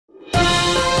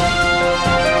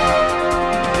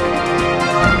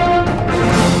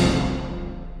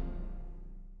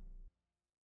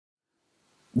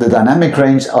dynamic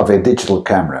range of a digital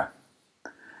camera.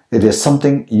 It is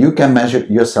something you can measure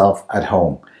yourself at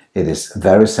home. It is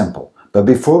very simple. But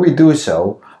before we do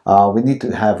so, we need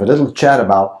to have a little chat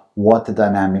about what the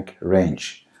dynamic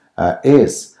range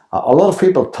is. A lot of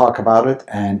people talk about it,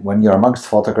 and when you're amongst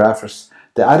photographers,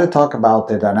 they either talk about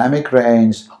the dynamic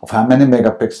range of how many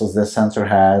megapixels the sensor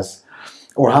has,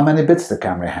 or how many bits the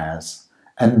camera has.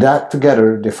 And that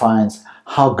together defines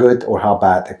how good or how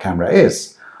bad the camera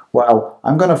is. Well,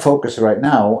 I'm going to focus right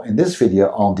now in this video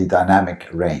on the dynamic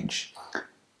range.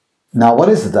 Now, what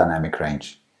is the dynamic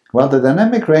range? Well, the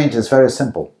dynamic range is very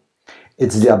simple.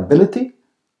 It's the ability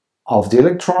of the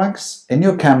electronics in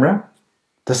your camera,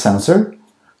 the sensor,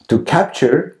 to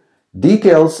capture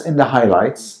details in the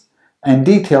highlights and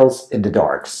details in the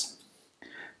darks.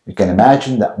 You can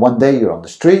imagine that one day you're on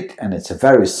the street and it's a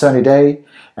very sunny day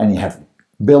and you have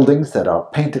buildings that are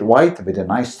painted white with a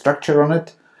nice structure on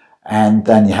it, and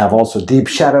then you have also deep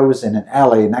shadows in an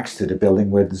alley next to the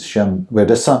building where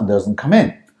the sun doesn't come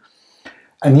in.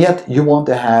 And yet you want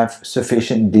to have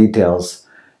sufficient details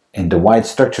in the white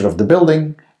structure of the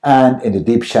building and in the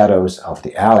deep shadows of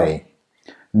the alley.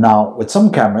 Now, with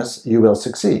some cameras you will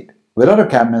succeed. With other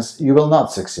cameras you will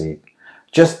not succeed,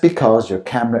 just because your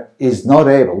camera is not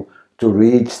able to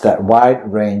reach that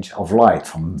wide range of light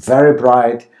from very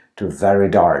bright to very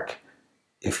dark.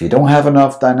 If you don't have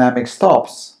enough dynamic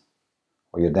stops,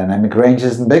 or your dynamic range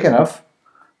isn't big enough,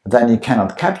 then you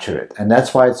cannot capture it. And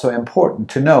that's why it's so important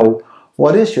to know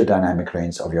what is your dynamic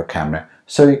range of your camera,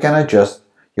 so you can adjust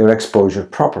your exposure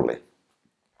properly.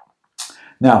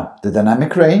 Now, the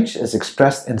dynamic range is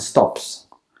expressed in stops.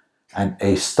 And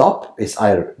a stop is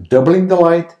either doubling the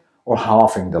light or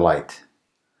halving the light.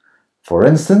 For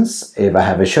instance, if I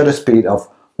have a shutter speed of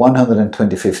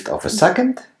 1/125th of a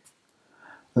second,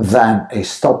 then a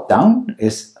stop down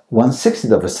is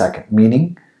 1/60th of a second,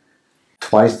 meaning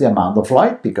twice the amount of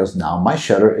light, because now my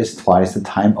shutter is twice the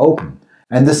time open.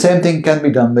 And the same thing can be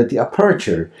done with the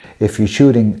aperture. If you're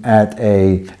shooting at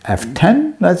a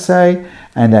f10, let's say,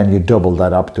 and then you double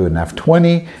that up to an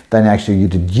f20, then actually you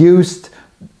reduced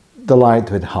the light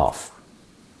with half.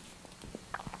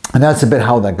 And that's a bit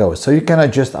how that goes. So you can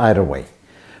adjust either way.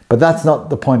 But that's not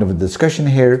the point of the discussion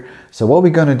here. So what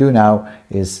we're going to do now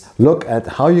is look at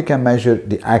how you can measure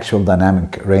the actual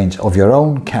dynamic range of your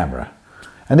own camera.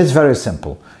 And it's very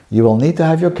simple. You will need to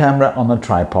have your camera on a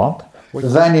tripod.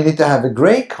 Then you need to have a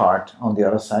gray card on the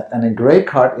other side, and a gray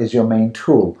card is your main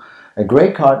tool. A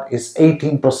gray card is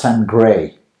 18%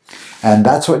 gray. And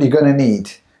that's what you're going to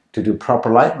need to do proper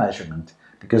light measurement,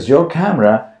 because your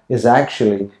camera is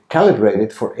actually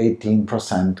calibrated for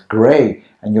 18% gray,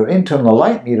 and your internal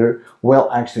light meter will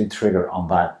actually trigger on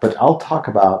that. But I'll talk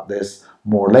about this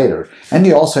more later. And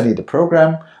you also need a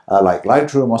program like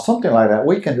Lightroom or something like that,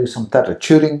 where you can do some tethered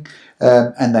shooting,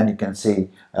 and then you can see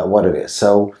what it is.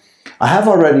 So I have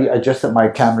already adjusted my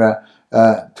camera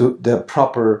to the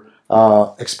proper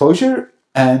exposure,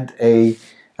 and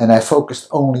I focused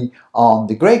only on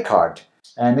the gray card.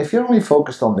 And if you're only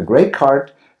focused on the gray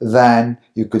card, then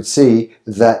you could see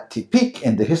that the peak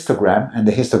in the histogram, and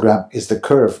the histogram is the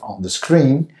curve on the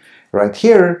screen right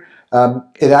here,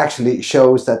 it actually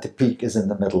shows that the peak is in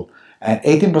the middle. And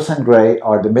 18% gray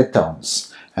are the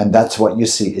midtones. And that's what you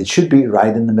see. It should be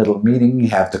right in the middle, meaning you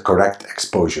have the correct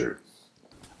exposure.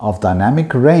 Of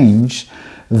dynamic range,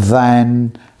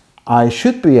 then I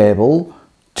should be able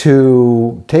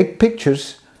to take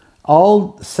pictures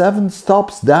all 7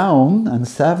 stops down and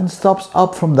 7 stops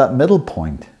up from that middle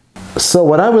point. So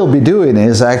what I will be doing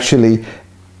is actually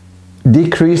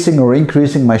decreasing or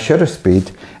increasing my shutter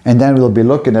speed, and then we'll be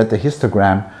looking at the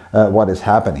histogram, what is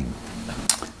happening.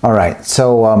 Alright,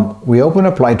 so we open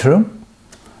up Lightroom,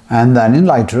 and then in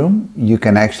Lightroom you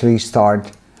can actually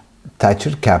start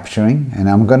texture capturing, and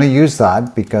I'm going to use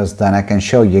that because then I can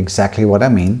show you exactly what I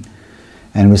mean.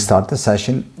 And we start the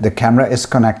session. The camera is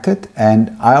connected,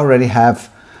 and I already have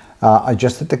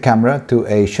adjusted the camera to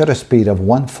a shutter speed of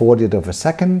 1/40th of a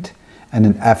second and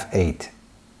an f8.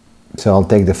 So I'll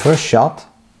take the first shot,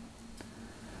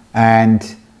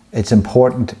 and it's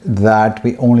important that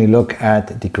we only look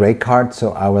at the gray card,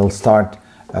 so I will start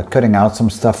cutting out some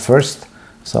stuff first.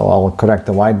 So I will correct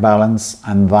the white balance,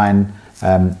 and then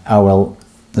I will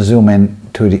zoom in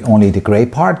to only the gray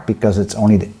part, because it's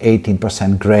only the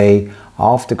 18% gray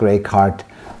of the gray card,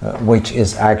 which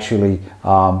is actually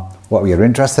what we are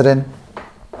interested in.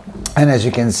 And as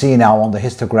you can see now on the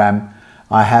histogram,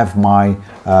 I have my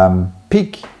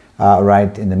peak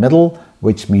right in the middle,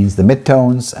 which means the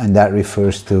midtones, and that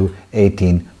refers to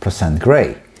 18%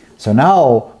 gray. So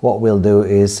now what we'll do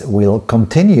is we'll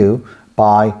continue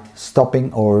by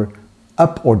stopping or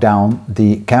up or down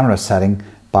the camera setting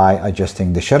by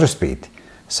adjusting the shutter speed.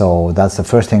 So that's the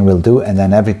first thing we'll do, and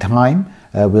then every time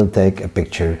we'll take a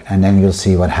picture, and then you'll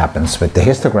see what happens with the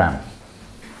histogram.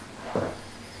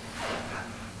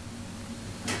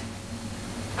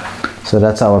 So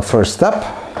that's our first step.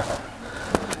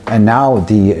 And now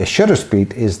the shutter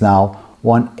speed is now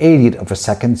 1/80th of a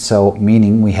second, so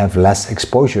meaning we have less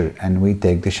exposure, and we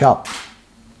take the shot.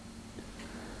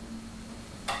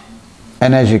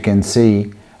 And as you can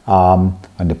see,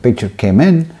 when the picture came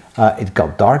in, it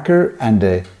got darker, and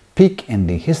the peak in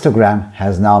the histogram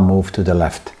has now moved to the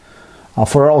left.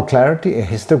 For all clarity, a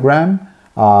histogram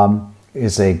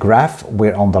is a graph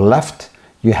where on the left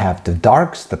you have the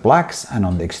darks, the blacks, and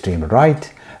on the extreme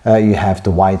right you have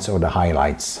the whites or the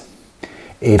highlights.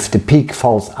 If the peak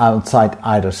falls outside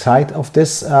either side of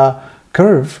this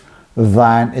curve,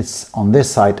 then it's on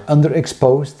this side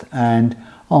underexposed and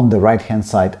on the right hand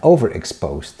side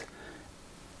overexposed.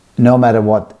 No matter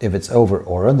what, if it's over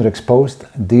or underexposed,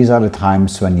 these are the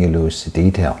times when you lose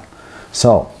detail.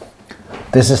 So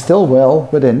this is still well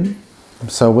within,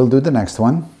 so we'll do the next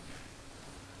one.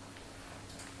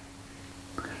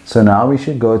 So now we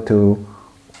should go to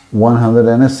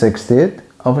 1/160th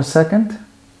of a second,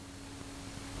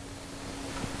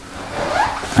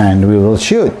 and we will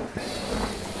shoot.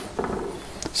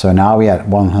 So now we are at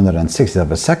 160th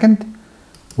of a second,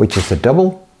 which is the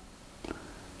double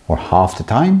or half the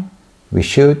time. We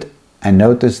shoot, and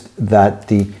notice that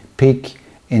the peak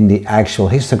in the actual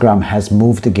histogram has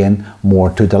moved again more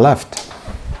to the left.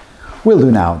 We'll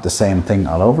do now the same thing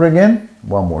all over again.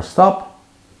 One more stop.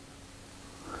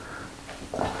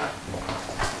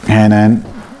 And then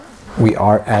we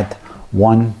are at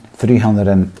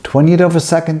 1/320th of a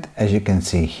second, as you can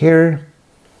see here.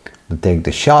 We'll take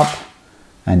the shot,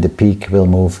 and the peak will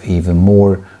move even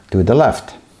more to the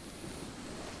left.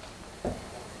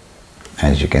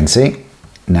 As you can see,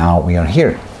 now we are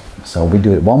here. So we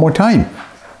do it one more time.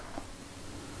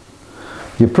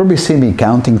 You probably see me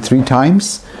counting 3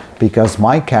 times because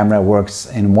my camera works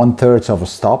in 1/3 of a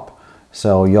stop.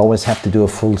 So you always have to do a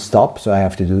full stop. So I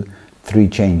have to do 3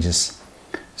 changes.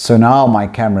 So now my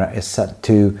camera is set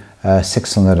to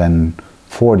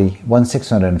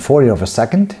 1/640 of a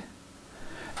second,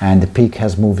 and the peak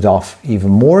has moved off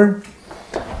even more.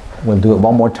 We'll do it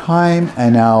one more time,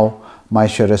 and now my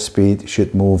shutter speed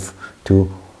should move to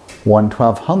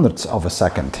 1/1200th of a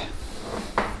second.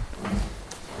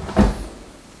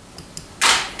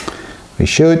 We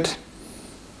shoot.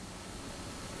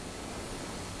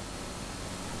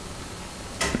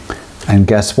 And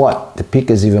guess what? The peak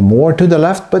is even more to the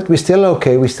left, but we're still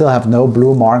okay. We still have no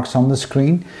blue marks on the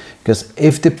screen, because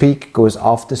if the peak goes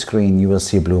off the screen, you will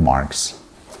see blue marks.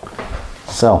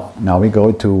 So now we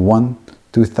go to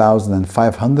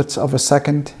 1/2500th of a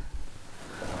second,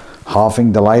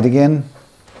 halving the light again.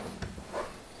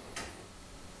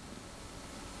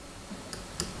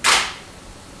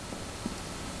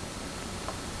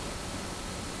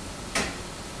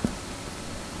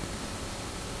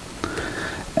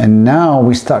 And now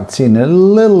we start seeing a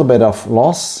little bit of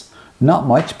loss, not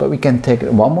much, but we can take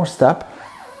it one more step.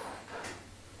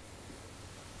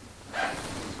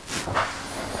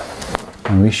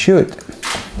 And we shoot.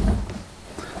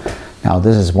 Now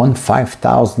this is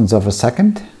 1/5000th of a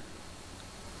second.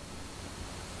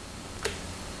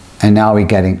 And now we're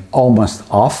getting almost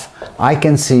off. I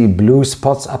can see blue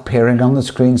spots appearing on the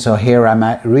screen, so here I'm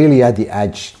really at the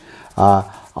edge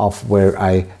of where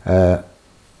I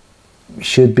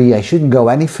should be. I shouldn't go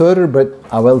any further, but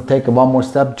I will take one more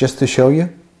step just to show you.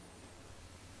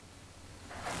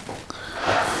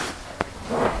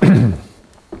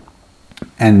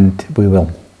 And we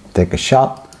will take a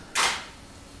shot,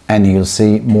 and you'll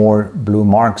see more blue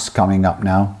marks coming up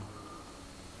now.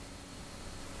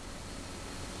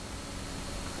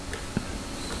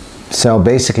 So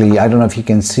basically, I don't know if you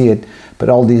can see it, but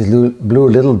all these blue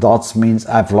little dots means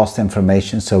I've lost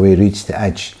information, so we reached the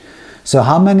edge. So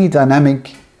how many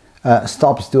dynamic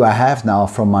stops do I have now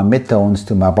from my midtones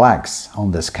to my blacks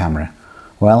on this camera?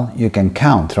 Well, you can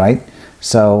count, right?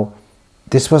 So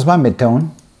this was my midtone.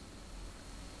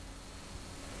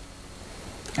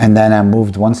 And then I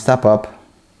moved one step up.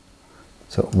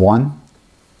 So 1,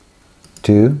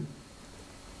 2,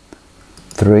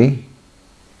 3,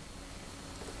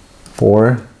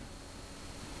 4,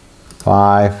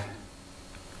 5,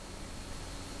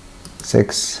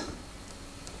 6,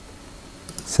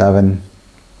 7,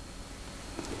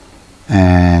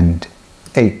 and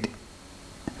 8.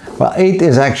 Well, 8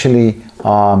 is actually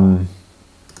a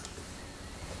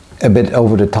bit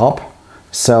over the top.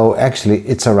 So actually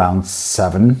it's around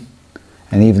 7,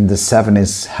 and even the 7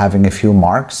 is having a few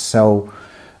marks. So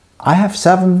I have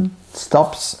 7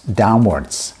 stops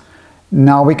downwards.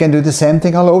 Now we can do the same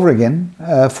thing all over again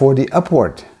for the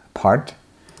upward part,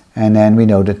 and then we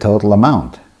know the total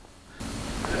amount.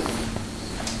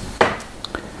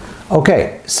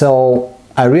 Okay, so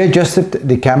I readjusted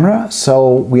the camera,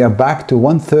 so we are back to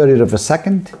 1/30 of a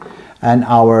second, and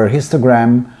our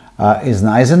histogram is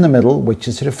nice in the middle, which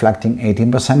is reflecting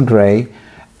 18% gray.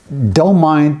 Don't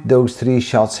mind those 3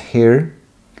 shots here,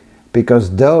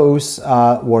 because those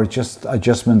were just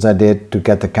adjustments I did to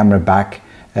get the camera back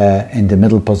in the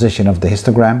middle position of the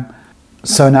histogram.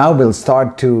 So now we'll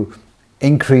start to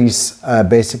increase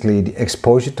basically the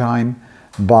exposure time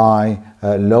by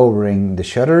lowering the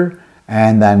shutter,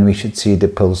 and then we should see the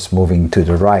pulse moving to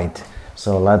the right.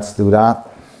 So let's do that.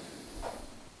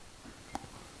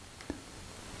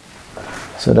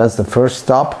 So that's the first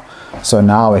stop. So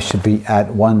now I should be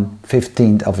at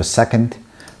 1/15 of a second.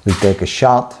 We take a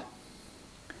shot,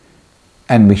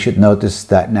 and we should notice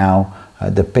that now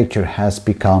the picture has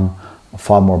become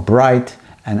far more bright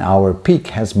and our peak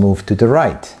has moved to the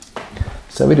right.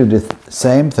 So we do the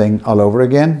same thing all over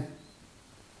again.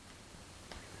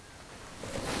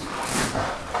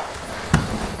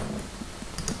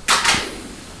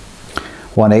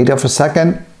 One-eighth of a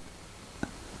second,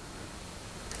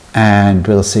 and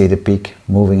we'll see the peak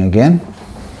moving again.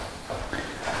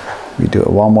 We do it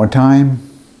one more time,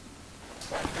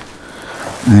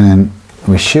 and then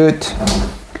we shoot.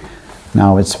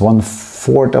 Now it's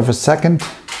 1/4 of a second.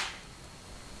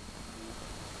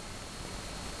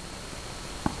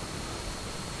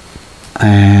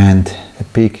 And the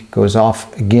peak goes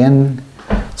off again.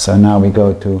 So now we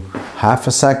go to 1/2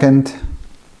 a second.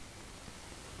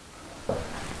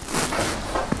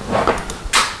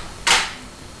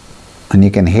 And you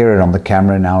can hear it on the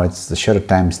camera now. The shutter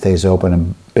time stays open a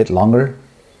bit longer.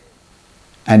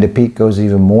 And the peak goes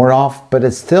even more off, but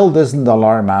it still doesn't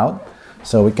alarm out.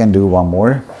 So we can do one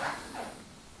more.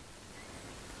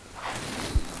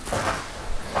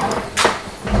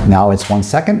 Now it's 1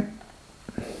 second.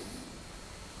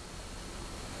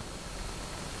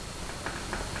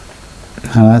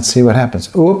 And let's see what happens.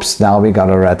 Oops, now we got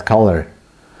a red color.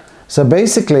 So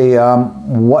basically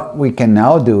what we can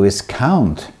now do is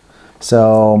count.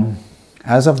 So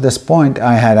as of this point,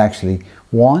 I had actually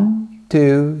 1,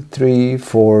 2, 3,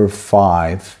 4,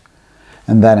 5,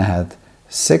 and then I had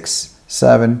 6,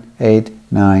 7, 8,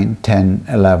 9, 10,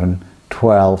 11,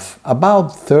 12,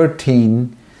 about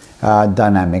 13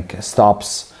 dynamic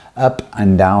stops up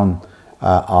and down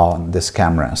on this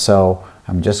camera. So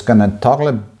I'm just gonna toggle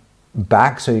it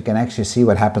back so you can actually see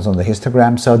what happens on the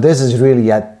histogram. So this is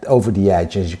really at over the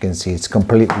edge. As you can see, it's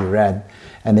completely red,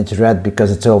 and it's red because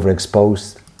it's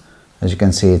overexposed. As you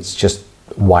can see, it's just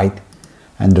white,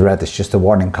 and the red is just a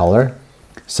warning color.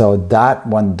 So that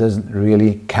one doesn't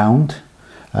really count.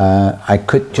 I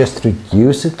could just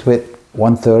reduce it with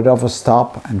 1/3 of a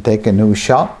stop and take a new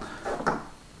shot.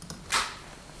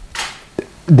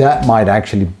 That might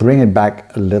actually bring it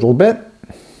back a little bit.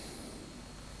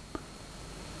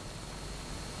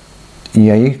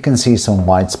 Yeah, you can see some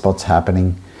white spots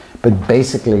happening, but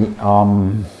basically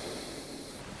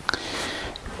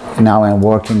now I'm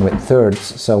working with thirds,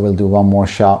 so we'll do one more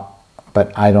shot,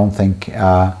 but I don't think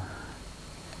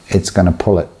it's gonna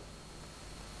pull it.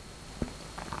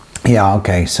 Yeah,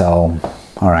 okay, so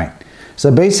all right.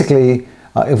 So basically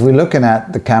if we're looking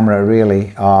at the camera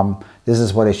really, this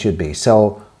is what it should be.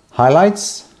 So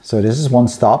highlights, so this is one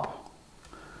stop.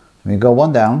 We go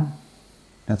one down,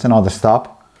 that's another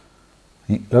stop.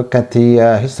 Look at the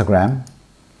histogram.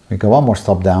 We go one more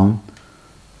stop down,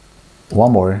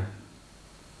 one more.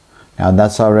 Now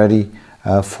that's already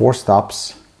 4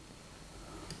 stops,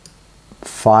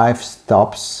 5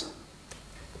 stops,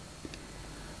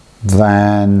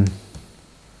 then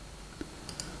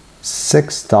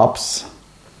 6 stops,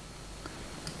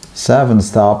 7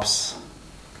 stops,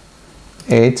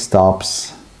 8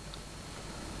 stops,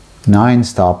 9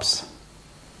 stops,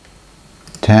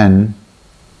 10,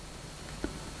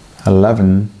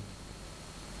 11,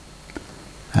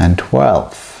 and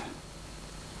 12.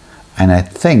 And I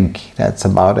think that's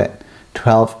about it.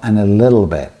 12 and a little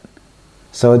bit.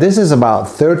 So this is about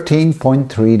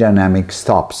 13.3 dynamic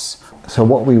stops. So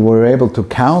what we were able to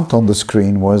count on the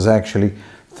screen was actually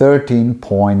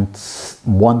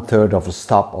 13.1/3 of a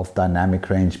stop of dynamic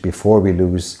range before we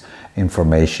lose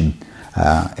information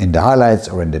in the highlights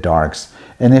or in the darks.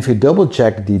 And if you double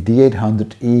check the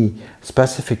D800E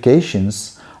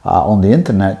specifications on the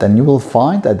internet, then you will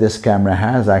find that this camera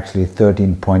has actually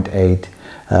 13.8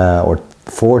 or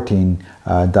 14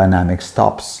 dynamic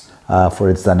stops for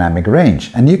its dynamic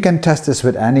range. And you can test this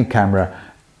with any camera,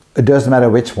 it doesn't matter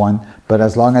which one, but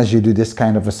as long as you do this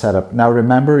kind of a setup. Now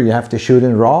remember, you have to shoot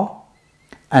in RAW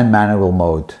and manual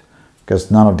mode, because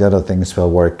none of the other things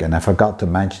will work, and I forgot to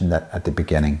mention that at the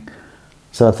beginning.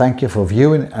 So thank you for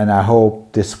viewing, and I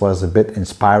hope this was a bit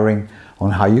inspiring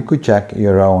on how you could check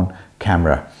your own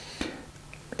camera.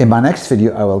 In my next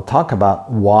video, I will talk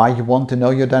about why you want to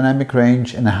know your dynamic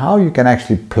range and how you can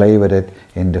actually play with it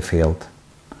in the field.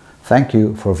 Thank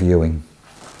you for viewing.